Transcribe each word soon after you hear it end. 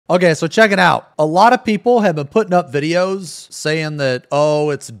Okay, so check it out. A lot of people have been putting up videos saying that, oh,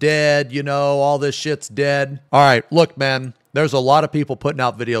 it's dead, you know, all this shit's dead. All right, look, man. There's a lot of people putting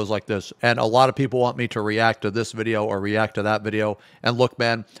out videos like this, and a lot of people want me to react to this video or react to that video. And look,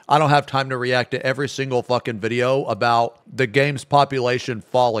 man, I don't have time to react to every single fucking video about the game's population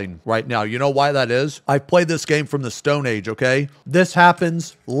falling right now. You know why that is? I've played this game from the Stone Age, okay? This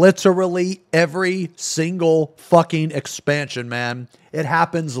happens literally every single fucking expansion, man. It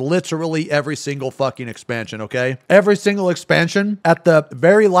happens literally every single fucking expansion, okay? Every single expansion, at the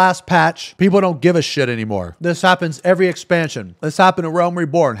very last patch, people don't give a shit anymore. This happens every expansion. This happened in Realm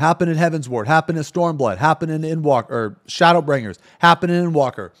Reborn, happened in Heavensward, happened in Stormblood, happened in Endwalker, or Shadowbringers, happened in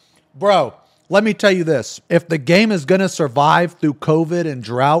Endwalker. Bro, let me tell you this. If the game is going to survive through COVID and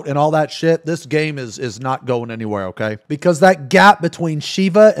drought and all that shit, this game is not going anywhere, okay? Because that gap between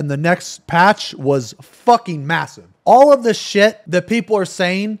Shiva and the next patch was fucking massive. All of the shit that people are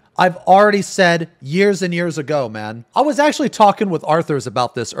saying, I've already said years and years ago, man. I was actually talking with Arthurs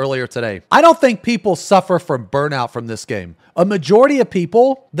about this earlier today. I don't think people suffer from burnout from this game. A majority of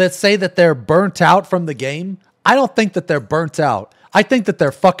people that say that they're burnt out from the game, I don't think that they're burnt out. I think that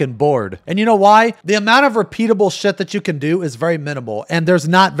they're fucking bored. And you know why? The amount of repeatable shit that you can do is very minimal, and there's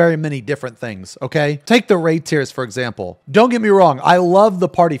not very many different things, okay? Take the raid tiers, for example. Don't get me wrong. I love the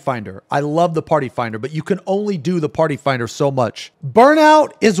party finder. I love the party finder, but you can only do the party finder so much.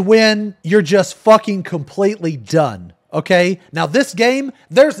 Burnout is when you're just fucking completely done. Okay, now this game,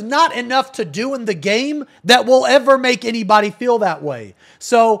 there's not enough to do in the game that will ever make anybody feel that way.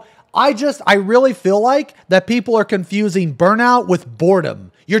 So I really feel like that people are confusing burnout with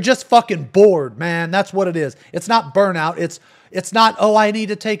boredom. You're just fucking bored, man. That's what it is. It's not burnout. It's not, oh, I need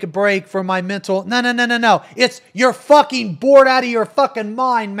to take a break for my mental. No. It's you're fucking bored out of your fucking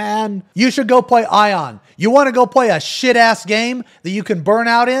mind, man. You should go play Ion. You want to go play a shit-ass game that you can burn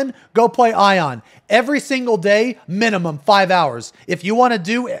out in? Go play Ion. Every single day, minimum 5 hours. If you want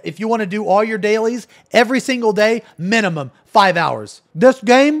to do all your dailies, every single day, minimum 5 hours. This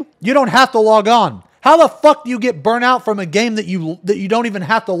game, you don't have to log on. How the fuck do you get burnout from a game that you don't even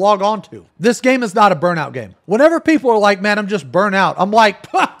have to log on to? This game is not a burnout game. Whenever people are like, man, I'm just burnt out, I'm like,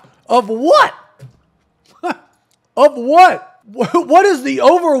 of what? Of what? What is the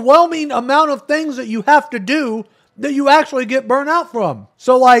overwhelming amount of things that you have to do that you actually get burnt out from?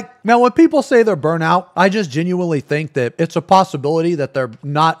 So like, now when people say they're burnt out, I just genuinely think that it's a possibility that they're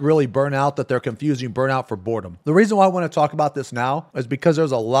not really burnt out, that they're confusing burnout for boredom. The reason why I want to talk about this now is because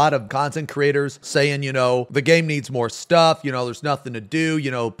there's a lot of content creators saying, you know, the game needs more stuff, you know, there's nothing to do,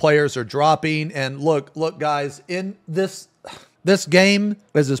 you know, players are dropping. And look guys, in this game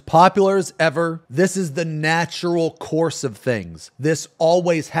is as popular as ever. This is the natural course of things. This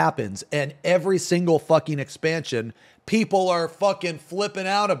always happens. And every single fucking expansion, people are fucking flipping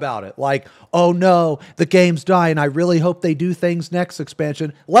out about it. Like, oh no, the game's dying. I really hope they do things next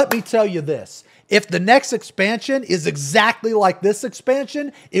expansion. Let me tell you this. If the next expansion is exactly like this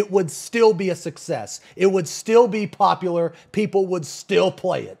expansion, it would still be a success. It would still be popular. People would still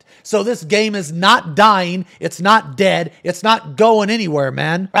play it. So this game is not dying. It's not dead. It's not going anywhere,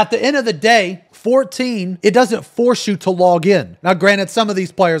 man. At the end of the day, 14, it doesn't force you to log in. Now, granted, some of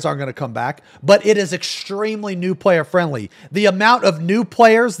these players aren't going to come back, but it is extremely new player friendly. The amount of new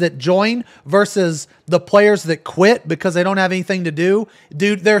players that join versus the players that quit because they don't have anything to do,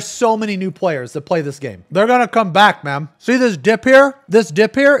 dude, there's so many new players that play this game. They're going to come back, man. See this dip here? This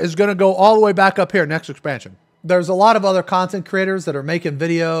dip here is going to go all the way back up here next expansion. There's a lot of other content creators that are making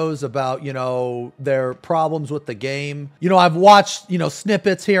videos about, you know, their problems with the game. You know, I've watched, you know,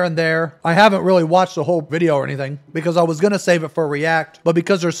 snippets here and there. I haven't really watched the whole video or anything because I was going to save it for React. But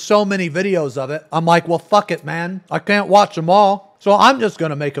because there's so many videos of it, I'm like, well, fuck it, man. I can't watch them all. So I'm just going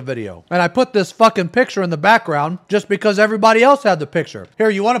to make a video. And I put this fucking picture in the background just because everybody else had the picture.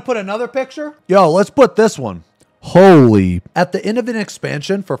 Here, you want to put another picture? Yo, let's put this one. Holy. At the end of an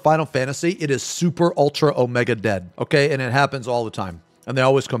expansion for Final Fantasy, it is super ultra omega dead. Okay, and it happens all the time. And they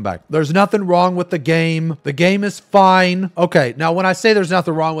always come back. There's nothing wrong with the game. The game is fine. Okay, now when I say there's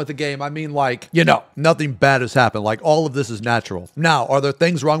nothing wrong with the game, I mean like, you know, nothing bad has happened. Like all of this is natural. Now, are there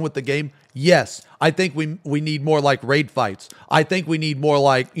things wrong with the game? Yes. I think we need more like raid fights. I think we need more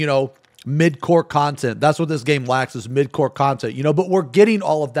like, you know, mid-core content. That's what this game lacks, is mid-core content, you know, but we're getting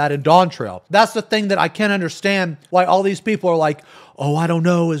all of that in Dawn Trail. That's the thing that I can't understand why all these people are like, oh, I don't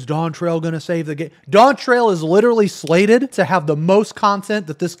know, is Dawn Trail going to save the game? Dawn Trail is literally slated to have the most content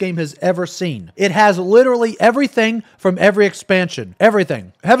that this game has ever seen. It has literally everything from every expansion.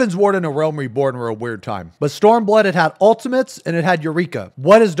 Everything. Heaven's Ward and A Realm Reborn were a weird time. But Stormblood, it had ultimates and it had Eureka.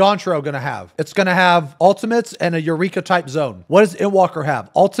 What is Dawn Trail going to have? It's going to have ultimates and a Eureka type zone. What does Endwalker have?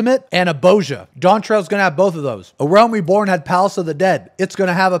 Ultimate and a Boja. Dawn Trail's going to have both of those. A Realm Reborn had Palace of the Dead. It's going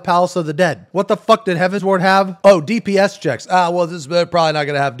to have a Palace of the Dead. What the fuck did Heaven's Ward have? Oh, DPS checks. Well, this is probably not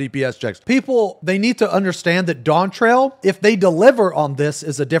going to have DPS checks. People, they need to understand that Dawn Trail, if they deliver on this,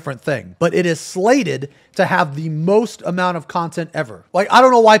 is a different thing. But it is slated to have the most amount of content ever. Like, I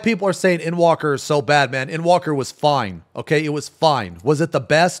don't know why people are saying Endwalker is so bad, man. Endwalker was fine, okay? It was fine. Was it the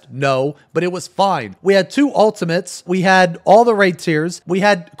best? No, but it was fine. We had 2 ultimates. We had all the raid tiers. We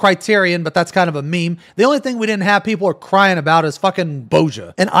had Criterion, but that's kind of a meme. The only thing we didn't have people are crying about is fucking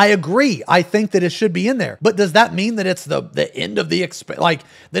Boja. And I agree. I think that it should be in there. But does that mean that it's the end of the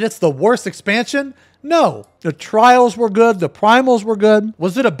that it's the worst expansion? No. The trials were good. The primals were good.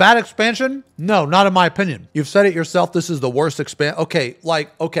 Was it a bad expansion? No, not in my opinion. You've said it yourself. This is the worst expansion.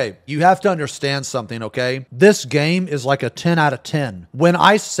 Okay, you have to understand something, okay? This game is like a 10 out of 10. When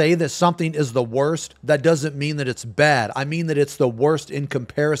I say that something is the worst, that doesn't mean that it's bad. I mean that it's the worst in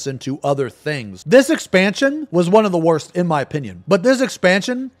comparison to other things. This expansion was one of the worst in my opinion. But this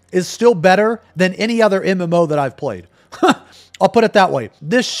expansion is still better than any other MMO that I've played. I'll put it that way.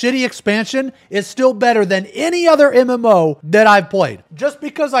 This shitty expansion is still better than any other MMO that I've played. Just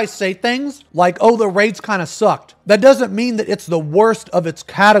because I say things like, oh, the raids kind of sucked, that doesn't mean that it's the worst of its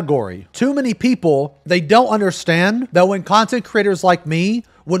category. Too many people, they don't understand that when content creators like me,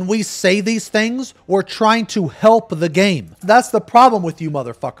 when we say these things, we're trying to help the game. That's the problem with you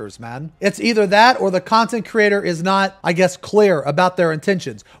motherfuckers, man. It's either that or the content creator is not, I guess, clear about their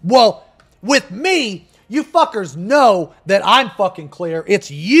intentions. Well, with me, you fuckers know that I'm fucking clear.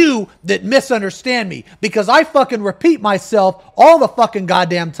 It's you that misunderstand me because I fucking repeat myself all the fucking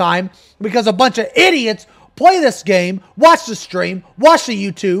goddamn time because a bunch of idiots play this game, watch the stream, watch the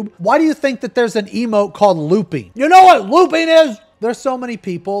YouTube. Why do you think that there's an emote called looping? You know what looping is? There's so many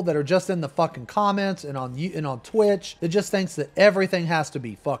people that are just in the fucking comments and on Twitch that just thinks that everything has to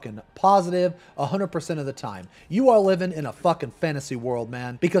be fucking positive 100% of the time. You are living in a fucking fantasy world,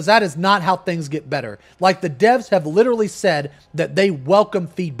 man, because that is not how things get better. Like the devs have literally said that they welcome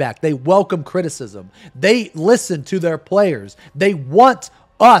feedback. They welcome criticism. They listen to their players. They want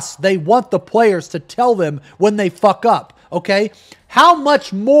the players to tell them when they fuck up, okay? How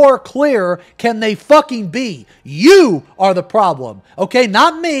much more clear can they fucking be? You are the problem, okay?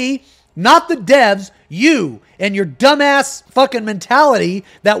 Not me, not the devs, you and your dumbass fucking mentality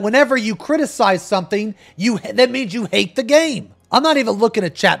that whenever you criticize something, that means you hate the game. I'm not even looking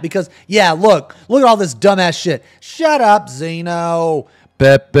at chat because, yeah, look at all this dumbass shit. Shut up, Xeno.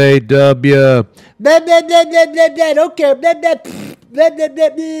 Pepe W. Don't care.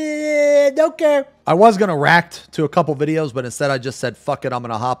 Don't care. I was going to react to a couple videos, but instead I just said, fuck it, I'm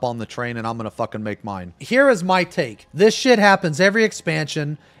going to hop on the train and I'm going to fucking make mine. Here is my take. This shit happens every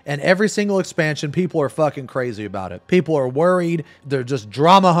expansion, and every single expansion, people are fucking crazy about it. People are worried. They're just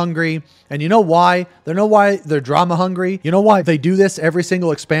drama hungry. And you know why? They know why they're drama hungry. You know why they do this every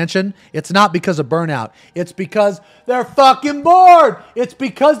single expansion? It's not because of burnout. It's because they're fucking bored. It's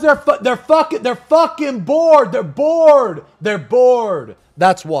because they're fucking bored. They're bored. They're bored.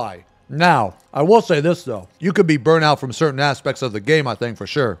 That's why. Now, I will say this, though. You could be burnt out from certain aspects of the game, I think, for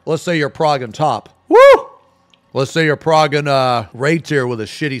sure. Let's say you're progging top. Woo! Let's say you're progging raid tier with a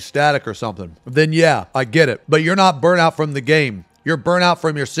shitty static or something. Then, yeah, I get it. But you're not burnt out from the game. You're burnt out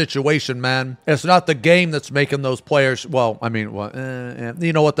from your situation, man. It's not the game that's making those players... Well, I mean,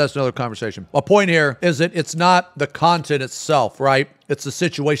 you know what? That's another conversation. My point here is that it's not the content itself, right? It's the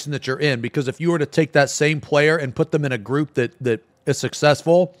situation that you're in. Because if you were to take that same player and put them in a group that is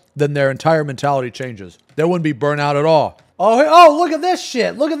successful, then their entire mentality changes. They wouldn't be burnt out at all. Oh, look at this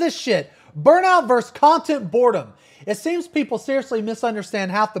shit. Look at this shit. Burnout versus content boredom. It seems people seriously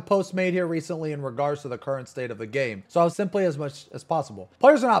misunderstand half the posts made here recently in regards to the current state of the game. So simply as much as possible.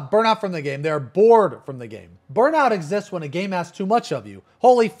 Players are not burnt out from the game. They're bored from the game. Burnout exists when a game asks too much of you.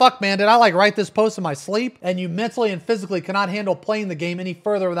 Holy fuck, man. Did I write this post in my sleep? And you mentally and physically cannot handle playing the game any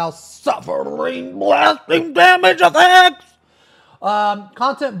further without suffering lasting damage effects.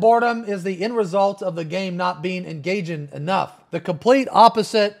 Content boredom is the end result of the game not being engaging enough. The complete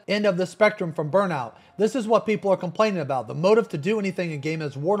opposite end of the spectrum from burnout. This is what people are complaining about. The motive to do anything in game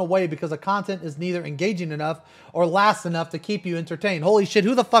has worn away because the content is neither engaging enough or lasts enough to keep you entertained. Holy shit,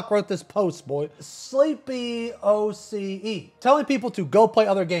 who the fuck wrote this post, boy? Sleepy OCE. Telling people to go play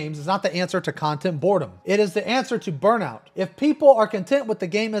other games is not the answer to content boredom. It is the answer to burnout. If people are content with the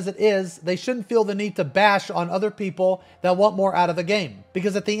game as it is, they shouldn't feel the need to bash on other people that want more out of the game.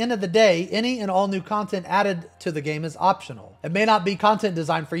 Because at the end of the day, any and all new content added to the game is optional. It may not be content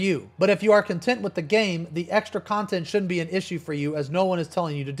designed for you, but if you are content with the game, the extra content shouldn't be an issue for you as no one is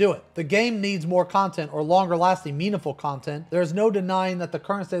telling you to do it. The game needs more content or longer lasting, meaningful content. There is no denying that the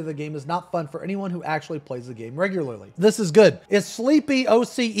current state of the game is not fun for anyone who actually plays the game regularly. This is good. Is Sleepy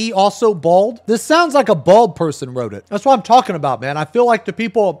OCE also bald? This sounds like a bald person wrote it. That's what I'm talking about, man. I feel like the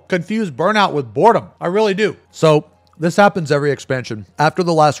people confuse burnout with boredom. I really do. So this happens every expansion. After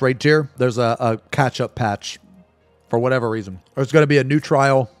the last raid tier, there's a catch-up patch. For whatever reason. There's going to be a new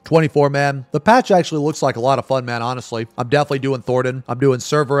trial, 24-man. The patch actually looks like a lot of fun, man, honestly. I'm definitely doing Thornton. I'm doing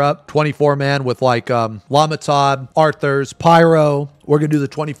server up, 24-man with like Lamatod, Arthurs, Pyro. We're going to do the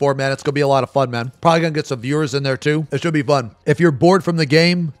 24-man. It's going to be a lot of fun, man. Probably going to get some viewers in there too. It should be fun. If you're bored from the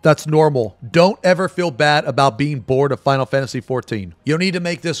game, that's normal. Don't ever feel bad about being bored of Final Fantasy XIV. You don't need to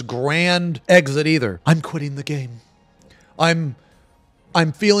make this grand exit either. I'm quitting the game. I'm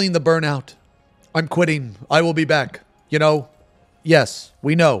feeling the burnout. I'm quitting. I will be back. You know, yes,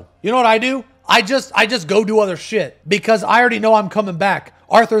 we know. You know what I do? I just go do other shit because I already know I'm coming back.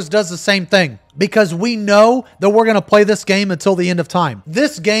 Arthur's does the same thing because we know that we're going to play this game until the end of time.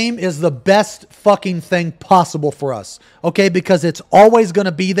 This game is the best fucking thing possible for us, okay? Because it's always going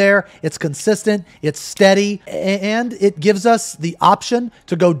to be there. It's consistent. It's steady. And it gives us the option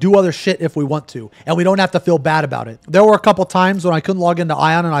to go do other shit if we want to. And we don't have to feel bad about it. There were a couple times when I couldn't log into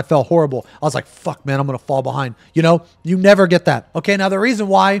Ion and I felt horrible. I was like, fuck, man, I'm going to fall behind. You know, you never get that. Okay, now the reason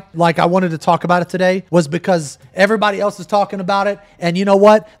why, like, I wanted to talk about it today was because everybody else is talking about it. And you know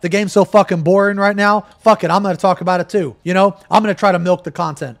what? The game's so fucking boring right now. Fuck it. I'm going to talk about it too. You know, I'm going to try to milk the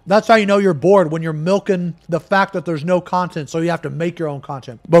content. That's how you know you're bored, when you're milking the fact that there's no content. So you have to make your own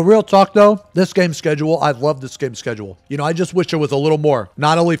content. But real talk though, this game schedule, I love this game schedule. You know, I just wish there was a little more,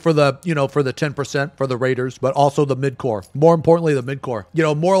 not only for the, you know, for the 10% for the raiders, but also the mid-core. More importantly, the mid-core, you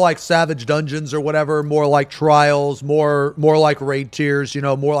know, more like Savage Dungeons or whatever, more like trials, more like raid tiers, you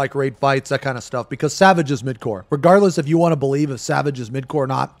know, more like raid fights, that kind of stuff, because Savage is mid-core. Regardless if you want to believe if Savage is mid-core or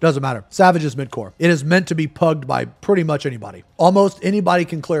not, doesn't matter. Savage is mid-core. It is meant to be pugged by pretty much anybody. Almost anybody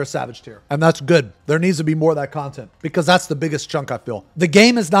can clear a Savage tier. And that's good. There needs to be more of that content because that's the biggest chunk, I feel. The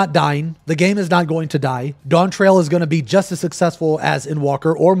game is not dying. The game is not going to die. Dawn Trail is going to be just as successful as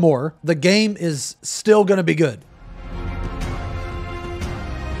Endwalker or more. The game is still going to be good.